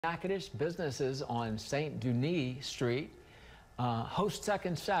Natchitoches businesses on St. Denis Street host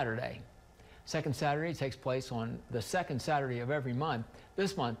Second Saturday. Second Saturday takes place on the second Saturday of every month,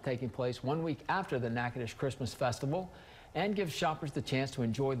 this month taking place 1 week after the Natchitoches Christmas Festival, and gives shoppers the chance to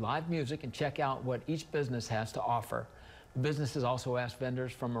enjoy live music and check out what each business has to offer. The businesses also ask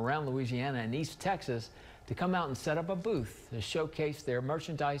vendors from around Louisiana and East Texas to come out and set up a booth to showcase their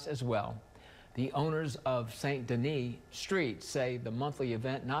merchandise as well. The owners of St. Denis Street say the monthly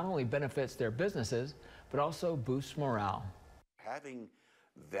event not only benefits their businesses, but also boosts morale. Having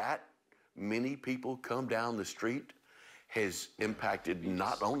that many people come down the street has impacted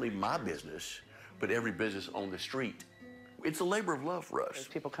not only my business, but every business on the street. It's a labor of love for us.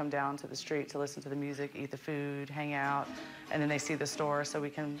 People come down to the street to listen to the music, eat the food, hang out, and then they see the store so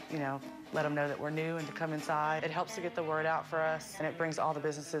we can, let them know that we're new and to come inside. It helps to get the word out for us, and it brings all the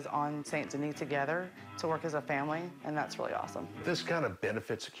businesses on St. Denis together to work as a family, and that's really awesome. This kind of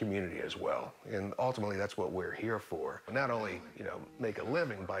benefits the community as well, and ultimately that's what we're here for. Not only, make a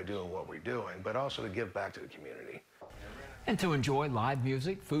living by doing what we're doing, but also to give back to the community. And to enjoy live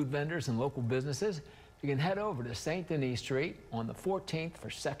music, food vendors, and local businesses, you can head over to St. Denis Street on the 14th for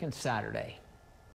Second Saturday.